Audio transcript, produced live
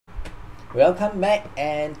Welcome back,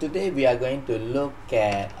 and today we are going to look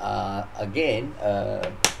at again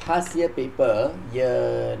past year paper.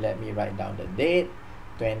 Let me write down the date: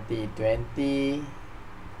 2020,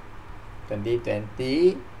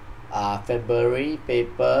 2020. February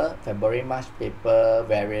paper, February March paper,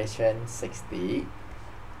 variation 62.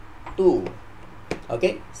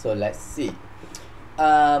 Okay, so let's see.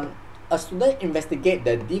 A student investigate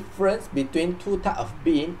the difference between two types of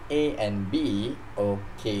bin, A and B.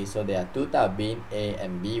 Okay, so there are two types of bin, A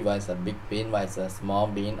and B. One is a big bin, one is a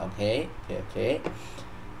small bin. Okay.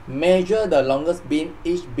 Measure the longest bin,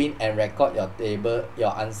 each bin, and record your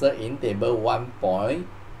answer in table 1.1.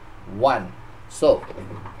 So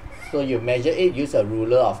you measure it, use a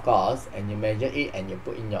ruler of course, and you measure it and you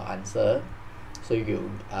put in your answer. So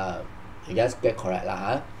you just get correct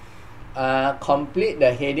lah. Complete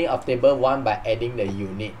the heading of table 1 by adding the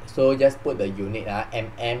unit. So just put the unit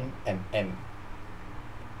mm.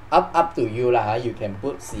 Up to you lah. You can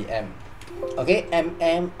put cm. Okay,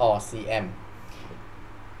 mm or cm.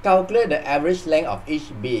 Calculate the average length of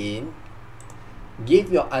each bin.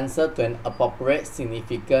 Give your answer to an appropriate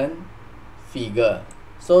significant figure.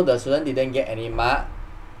 So the student didn't get any mark.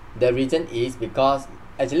 The reason is because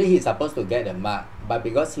actually he's supposed to get the mark, but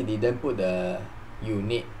because he didn't put the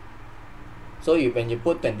unit. So when you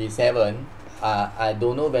put 27, I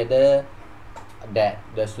don't know whether that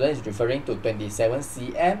the student is referring to 27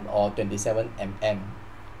 cm or 27 mm,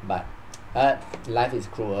 but life is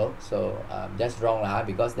cruel, so just wrong lah,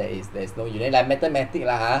 because there's no unit. Like mathematics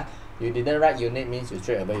lah, you didn't write unit means you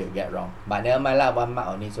straight away you get wrong, but never mind lah, 1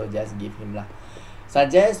 mark only, so just give him lah.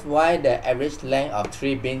 Suggest why the average length of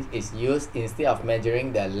 3 bins is used instead of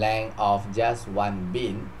measuring the length of just 1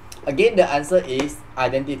 bin. Again, the answer is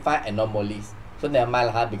identify anomalies. So never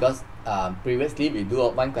mind lah, because previously we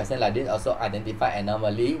do one question like this, also identify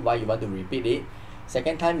anomaly, why you want to repeat it.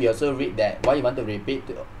 Second time we also read that why you want to repeat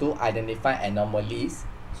to identify anomalies.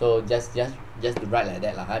 So just to write like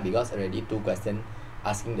that lah, because already 2 questions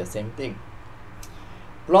asking the same thing.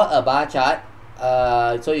 Plot a bar chart.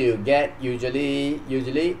 So you get usually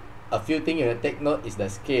a few things you will take note is the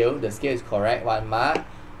scale. The scale is correct, 1 mark.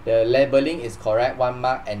 The labeling is correct, 1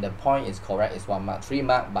 mark, and the point is correct, is 1 mark. 3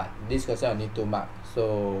 mark, but this question only 2 mark.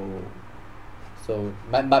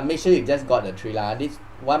 But make sure you just got the 3 lah. This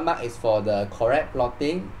 1 mark is for the correct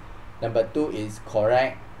plotting. Number 2 is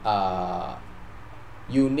correct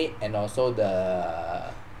unit and also the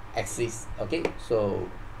axis. Okay, so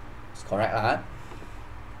it's correct lah.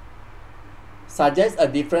 Suggest a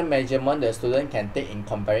different measurement the student can take in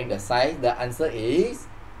comparing the size. The answer is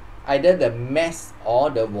either the mass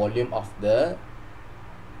or the volume of the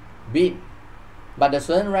bin. But the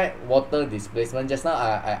student write water displacement. Just now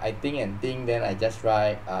I think then I just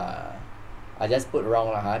write I just put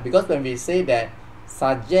wrong lah, because when we say that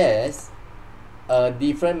suggest a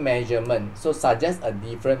different measurement, so suggest a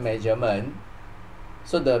different measurement,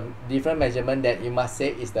 so the different measurement that you must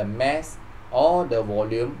say is the mass or the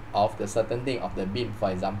volume of the certain thing of the bin,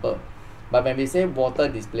 for example. But when we say water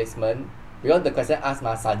displacement, because the question asks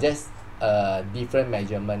suggest a different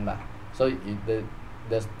measurement so the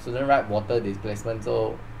student write water displacement,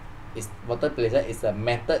 so water displacement is a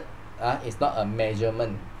method, it's not a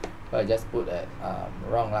measurement. So I just put that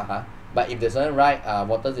wrong lah. But if the student write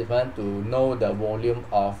water displacement to know the volume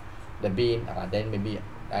of the bin, then maybe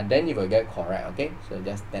then you will get correct. Okay, so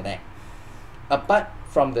just that. Apart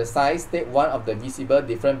from the size, state one of the visible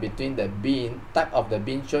difference between the bin type of the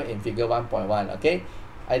bin shown in figure 1.1. Okay,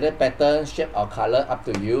 either pattern, shape, or color, up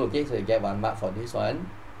to you. Okay, so you get 1 mark for this one.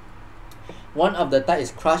 One of the type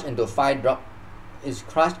is crushed into 5 drops. Is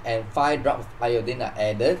crushed and 5 drops of iodine are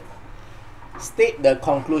added. State the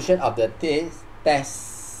conclusion of the test.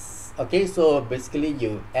 Okay, so basically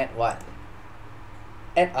you add what?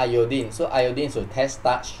 Add iodine. So iodine is to test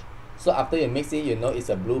starch. So after you mix it, you know it's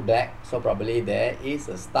a blue-black. So probably there is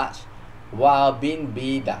a starch, while bin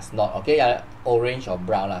B does not. Okay, orange or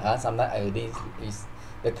brown Sometimes iodine is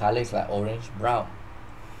the color is like orange brown.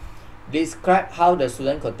 Describe how the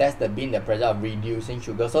student could test the bin the pressure of reducing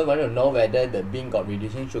sugar. So you want to know whether the bin got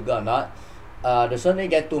reducing sugar or not. The student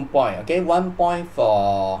get 2 points. Okay, 1 point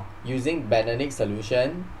for using Benedict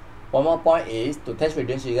solution. 1 more point is to test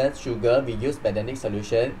reducing sugar, we use Benedict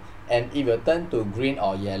solution, and it will turn to green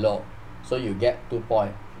or yellow. So you get 2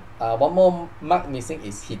 points. 1 more mark missing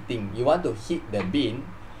is heating. You want to heat the bin.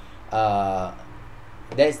 That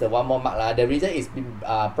is the 1 more mark lah. The reason is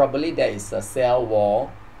probably there is a cell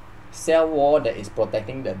wall that is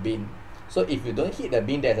protecting the bin. So if you don't heat the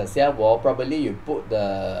bin, there's a cell wall. Probably you put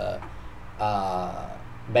the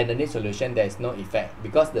Benedict solution, there is no effect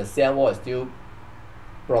because the cell wall is still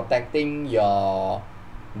protecting your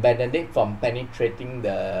benedict from penetrating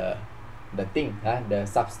the thing, the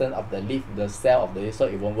substance of the leaf, the cell of the leaf, so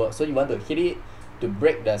it won't work. So you want to hit it to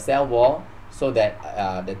break the cell wall so that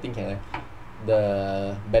the thing can,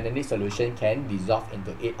 the benedict solution can dissolve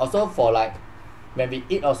into it. Also for like when we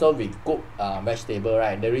eat, also we cook vegetable,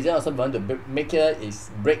 right? The reason also we want to make sure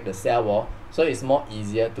is break the cell wall so it's more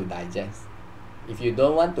easier to digest. If you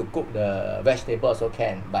don't want to cook the vegetable also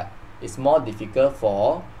can, but it's more difficult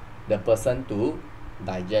for the person to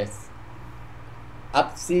digest.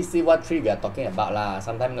 See what tree we are talking about lah.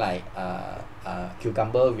 Sometimes like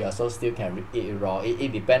cucumber we also still can eat it raw.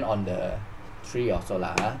 It depends on the tree also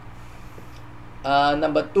lah.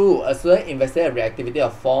 Number 2, a student investigated the reactivity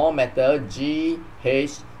of 4 metal GHJL.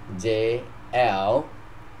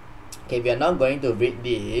 Okay, we are not going to read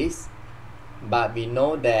this, but we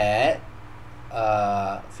know that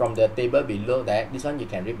from the table below that, this one you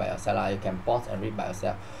can read by yourself lah. You can pause and read by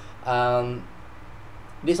yourself.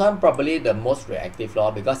 This one probably the most reactive law,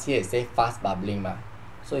 because here it says fast bubbling ma.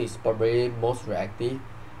 So it's probably most reactive,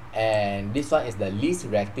 and this one is the least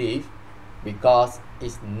reactive because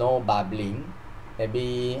it's no bubbling.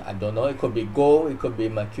 Maybe, I don't know, it could be gold, it could be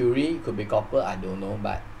mercury, it could be copper, I don't know,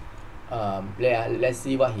 but let's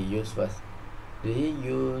see what he used first. Did he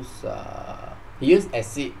use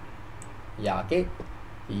acid? Yeah, okay,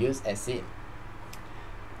 he used acid.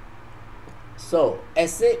 So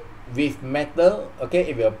acid with metal,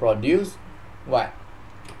 okay, it will produce what?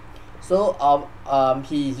 So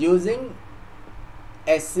he's using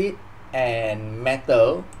acid and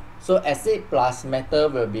metal. So acid plus metal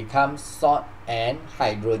will become salt and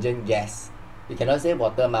hydrogen gas. You cannot say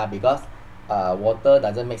water ma, because water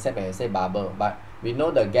doesn't make sense when you say bubble, but we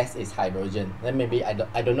know the gas is hydrogen. Then maybe I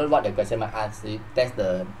don't know what the question might ask. Test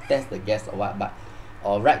the gas or what, but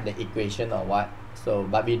or write the equation or what. So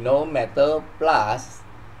but we know metal plus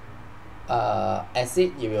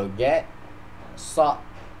acid, you will get salt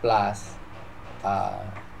plus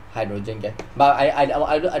hydrogen gas. But I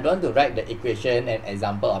don't want to write the equation and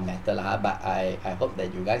example of metal lah, but I hope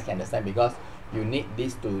that you guys can understand, because you need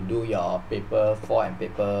this to do your paper 4 and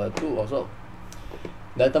paper 2 also.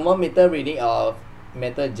 The thermometer reading of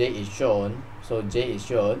metal J is shown. So J is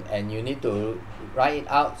shown, and you need to write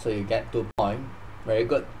it out so you get 2 points. Very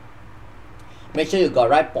good. Make sure you got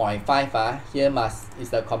right 0.5. Here is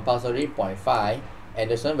the compulsory 0.5, and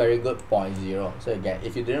this one very good 0.0. So you get,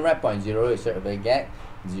 if you didn't write 0.0, you should will get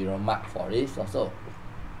 0 mark for this also.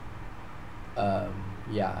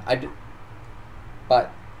 Yeah,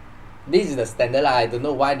 but this is the standard lah. I don't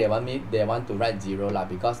know why they want to write 0 lah,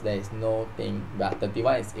 because there is no thing. But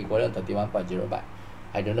 31 is equal to 31.0, but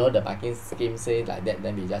I don't know, the marking scheme says like that,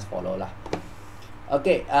 then we just follow lah.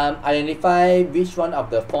 Okay, identify which one of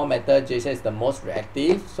the 4 metal JC is the most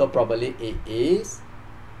reactive. So probably it is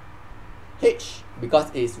H, because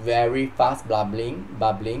it's very fast bubbling,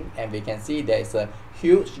 and we can see there is a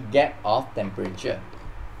huge gap of temperature.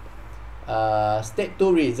 State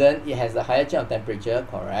 2 reason, it has a higher change of temperature,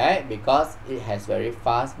 correct, because it has very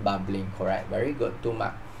fast bubbling, correct, very good, 2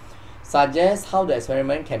 mark. Suggest how the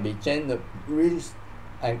experiment can be changed,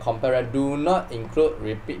 and compare. Do not include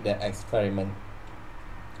repeat the experiment.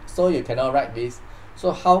 So you cannot write this.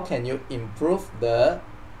 So how can you improve the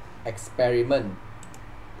experiment?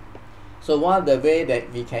 So one of the way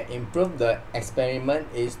that we can improve the experiment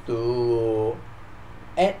is to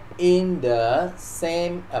add in the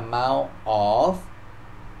same amount of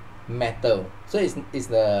metal. So it's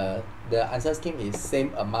the answer scheme is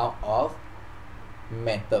same amount of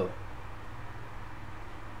metal.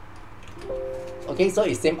 Okay, so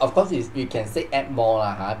it's same. Of course, you can say add more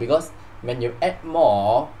lah, because when you add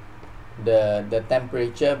more, the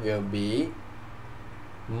temperature will be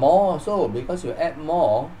more also, because you add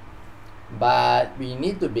more. But we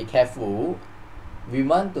need to be careful. We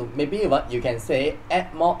want to, maybe you can say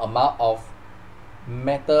add more amount of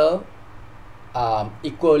metal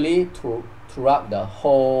equally throughout the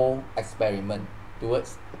whole experiment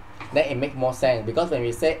towards, then it makes more sense, because when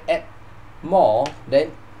we say add more,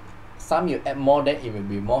 then some you add more, then it will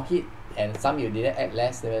be more heat, and some you didn't add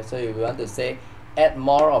less. So you want to say add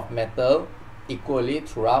more of metal equally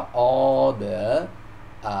throughout all the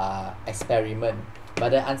experiment. But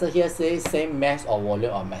the answer here says same mass or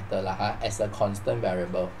volume of metal as a constant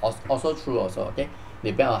variable. Also true also, okay?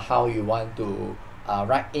 Depend on how you want to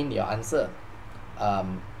write in your answer.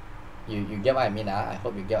 You get what I mean? I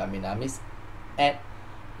hope you get what I mean. Means add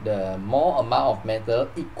the more amount of metal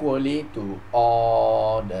equally to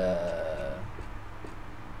all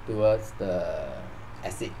towards the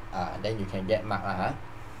acid. Then you can get mark.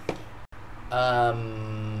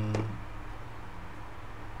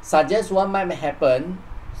 Suggest what might happen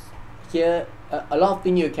here. a lot of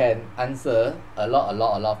things you can answer, a lot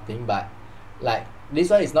of things, but like this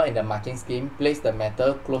one is not in the marking scheme. Place the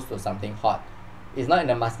metal close to something hot. It's not in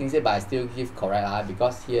the marking scheme, but I still give correct lah,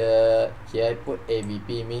 because here I put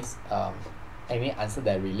AVP means any answer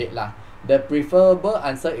that relate lah. The preferable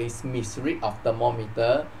answer is misread of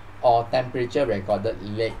thermometer or temperature recorded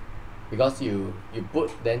late, because you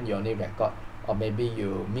put then you only record, or maybe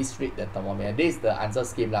you misread the thermometer. This is the answer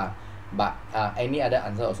scheme lah, but any other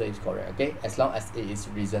answer also is correct, okay, as long as it is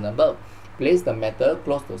reasonable. Place the metal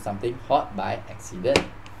close to something hot by accident.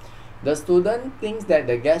 The student thinks that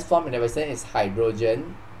the gas formed in the vessel is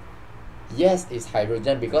hydrogen. Yes, it's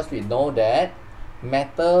hydrogen, because we know that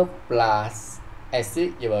metal plus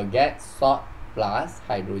acid, you will get salt plus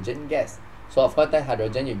hydrogen gas. So of course that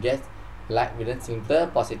hydrogen you get like with a simple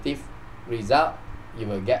positive result, you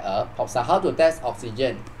will get a pop sound. How to test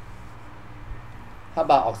oxygen? How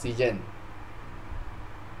about oxygen?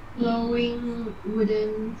 Blowing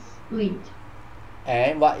wooden plate.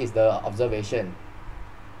 And what is the observation?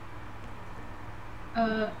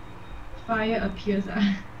 Fire appears.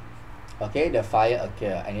 Okay, the fire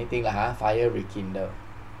occur. Anything lah, fire rekindle.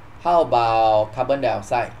 How about carbon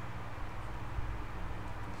dioxide?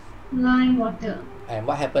 Lime water. And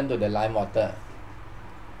what happened to the lime water?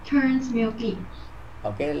 Turns milky.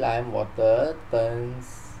 Okay, lime water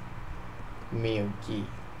turns milky.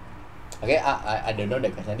 Okay, I don't know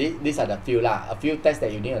the question. These are the few lah. A few tests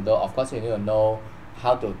that you need to know. Of course, you need to know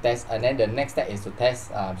how to test, and then the next step is to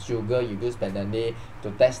test sugar, you use bentonite.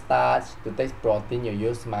 To test starch, to test protein, you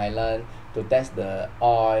use myelin. To test the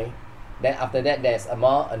oil. Then after that, there's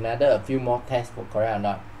a few more tests for correct or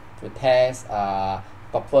not. To test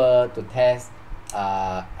copper, to test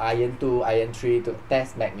iron 2, iron 3, to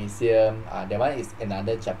test magnesium. That one is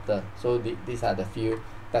another chapter. So these are the few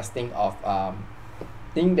testing of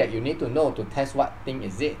thing that you need to know to test what thing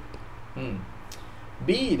is it.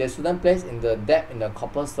 B, the student placed in the depth in the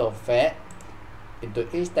copper sulfate into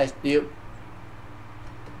each test tube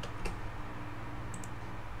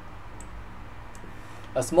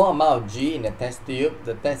a small amount of G in the test tube.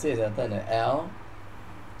 The test tube is entered in the L.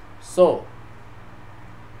 So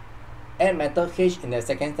add metal H in the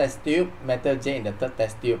second test tube, metal J in the third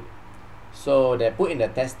test tube. So they put in the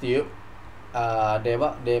test tube, they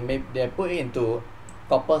put it into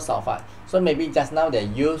copper sulfate. So maybe just now they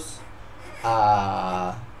use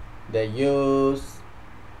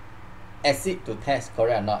acid to test,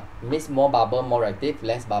 correct or not? Means more bubble, more reactive,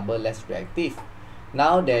 less bubble, less reactive.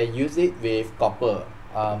 Now they use it with copper.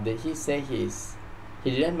 Did he say he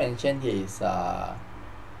didn't mention his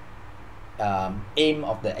aim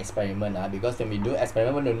of the experiment, because when we do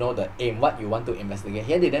experiment, we want to know the aim, what you want to investigate.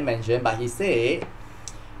 Here didn't mention, but he said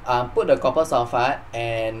put the copper sulfate,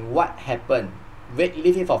 and what happened?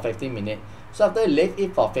 Leave it for 15 minutes. So after leave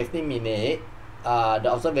it for 15 minutes,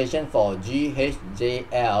 the observation for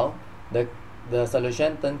GHJL, the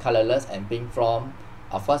solution turn colorless and pink form.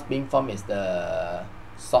 Of course, pink form is the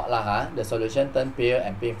salt lah. The solution turn pale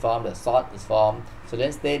and pink form. The salt is formed. So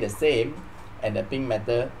then stay the same, and the pink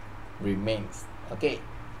matter remains. Okay.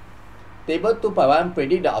 Table 2.1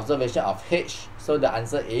 predict the observation of H. So the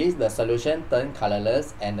answer is the solution turn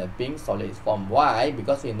colorless and the pink solid is formed. Why?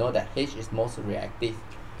 Because we know that H is most reactive.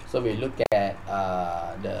 So we look at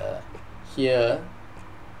here.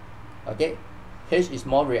 Okay, H is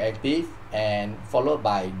more reactive and followed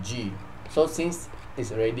by G. So since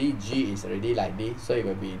it's already G is already like this, so it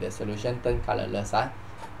will be the solution turn colorless. I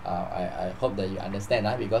hope that you understand,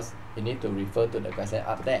 because you need to refer to the question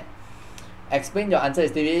up there. Explain your answer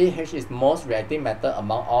is TV. H is most reactive metal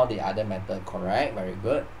among all the other metal. Correct. Very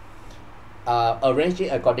good. Arrange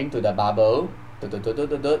it according to the bubble.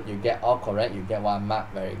 You get all correct. You get 1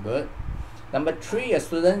 mark. Very good. Number 3, a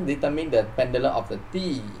student determine the pendulum of the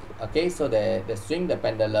T. Okay, so they swing the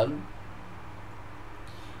pendulum,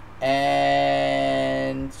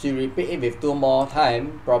 and she repeat it with 2 more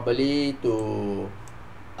times, probably to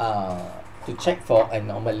check for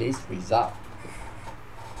anomalous result.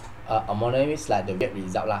 Anomalous like the weird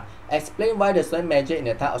result lah. Explain why the student measure in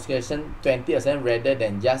the time oscillation 20% rather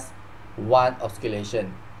than just 1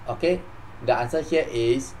 oscillation. Okay, the answer here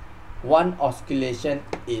is 1 oscillation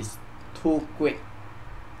is too quick.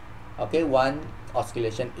 Okay, 1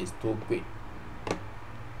 oscillation is too quick.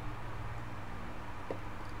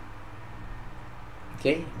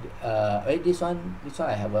 Okay, this one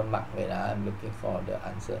I haven't marked. Wait, I'm looking for the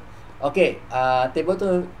answer. Okay, table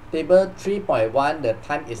 3.1, the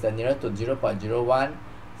time is the nearest to 0.01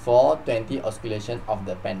 for 20 oscillation of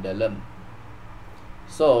the pendulum.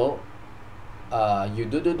 So you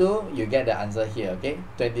you get the answer here. Okay,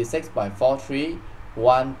 26.43,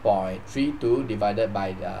 1.32 divided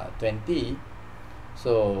by 20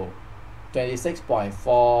 So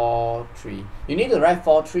 26.43. You need to write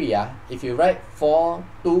 43, yeah. If you write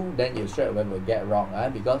 42, then you straight away will get wrong,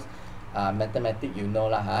 because mathematics you know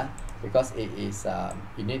lah, because it is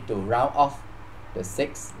you need to round off the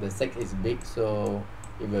 6. The 6 is big, so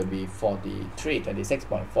it will be 43,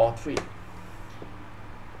 26.43.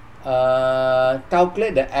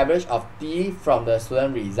 Calculate the average of T from the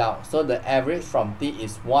student result. So the average from T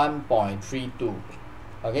is 1.32.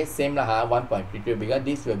 Okay, same lah, 1.32, because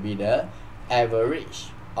this will be the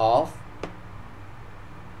average of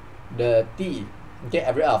the T. Okay,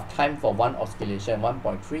 average of time for one oscillation,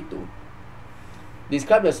 1.32.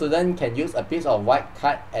 Describe the student can use a piece of white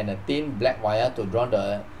card and a thin black wire to draw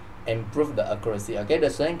the improve the accuracy. Okay, the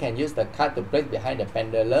student can use the card to place behind the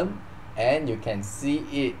pendulum, and you can see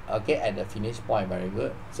it, okay, at the finish point. Very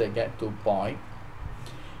good, so you get 2 points.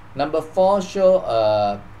 Number 4, show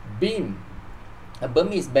a beam. A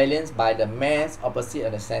beam is balanced by the mass opposite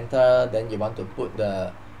at the center. Then you want to put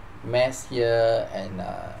the mass here, and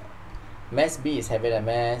mass B is having a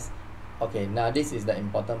mass. Okay, now this is the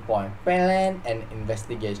important point. Plan an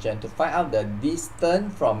investigation to find out the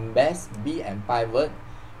distance from mass B and pivot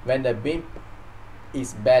when the beam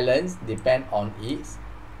is balanced depend on its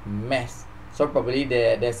mass. So probably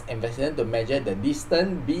there's investigation to measure the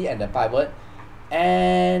distance B and the pivot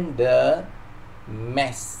and the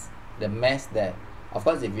mass. The mass that, of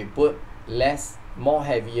course, if you put more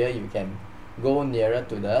heavier, you can go nearer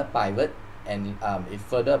to the pivot, and if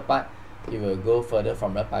further apart, you will go further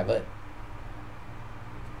from the pivot.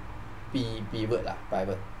 Pivot.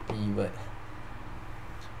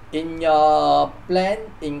 In your plan,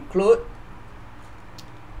 include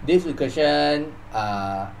this question,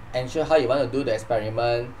 ensure how you want to do the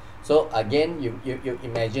experiment. So again, you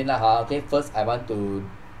imagine lah, okay, first I want to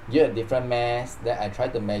get a different mass, then I try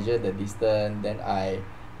to measure the distance, then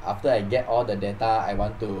after I get all the data, I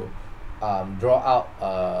want to draw out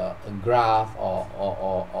a graph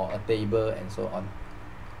or a table and so on.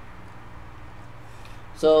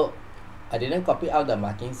 So I didn't copy out the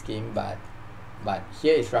marking scheme, but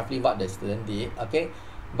here is roughly what the student did. Okay,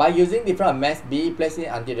 by using different mass B, place it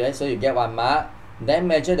until there, so you get 1 mark. Then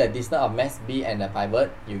measure the distance of mass B and the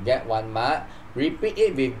pivot, you get 1 mark. Repeat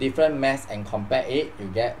it with different mass and compare it, you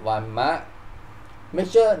get 1 mark. Make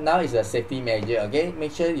sure now is a safety measure, okay?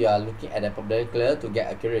 Make sure you are looking at the perpendicular to get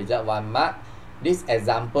accurate result, 1 mark. This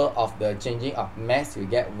example of the changing of mass, you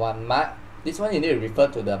get 1 mark. This one you need to refer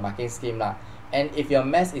to the marking scheme lah. And if your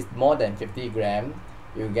mass is more than 50 grams,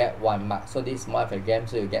 you get 1 mark. So this is more of a gram,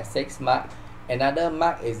 so you get 6 mark. Another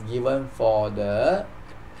mark is given for the,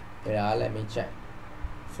 let me check.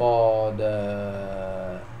 For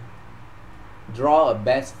the draw a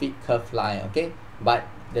best fit curve line, okay? But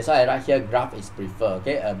that's why I write here graph is preferred,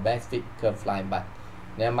 okay? A best fit curve line, but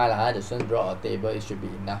never mind lah, the student draw a table, it should be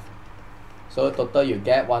enough. So total you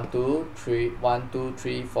get 1, 2,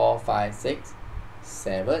 3, 4, 5, 6,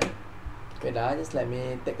 7. Wait just let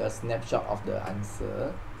me take a snapshot of the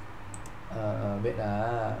answer. Wait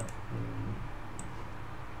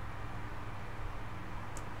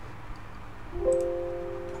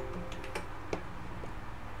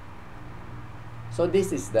So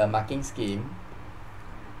this is the marking scheme.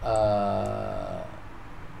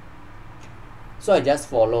 So I just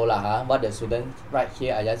follow lah, what the student right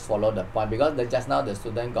here. I just follow the point, because just now the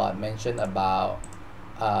student got mentioned about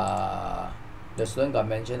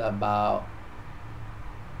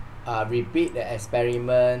repeat the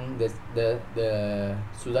experiment. The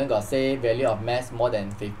student got say value of mass more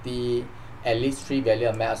than 50, at least 3 value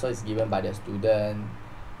of mass also is given by the student.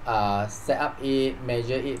 Set up it,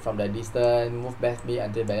 measure it from the distance, move best B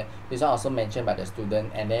until balance. This one also mentioned by the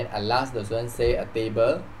student. And then at last the student say a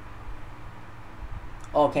table.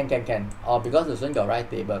 Oh, can. Because the student got right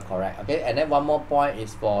table, correct. Okay, and then one more point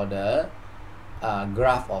is for the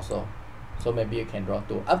graph also. So maybe you can draw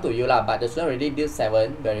 2. Up to you lah. But the student already did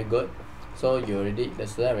 7. Very good. So the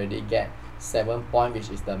student already get 7 points, which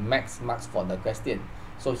is the max marks for the question.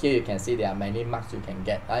 So here you can see there are many marks you can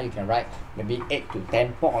get. You can write maybe 8 to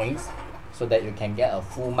 10 points so that you can get a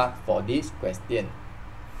full mark for this question.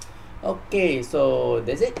 Okay, so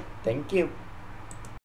that's it. Thank you.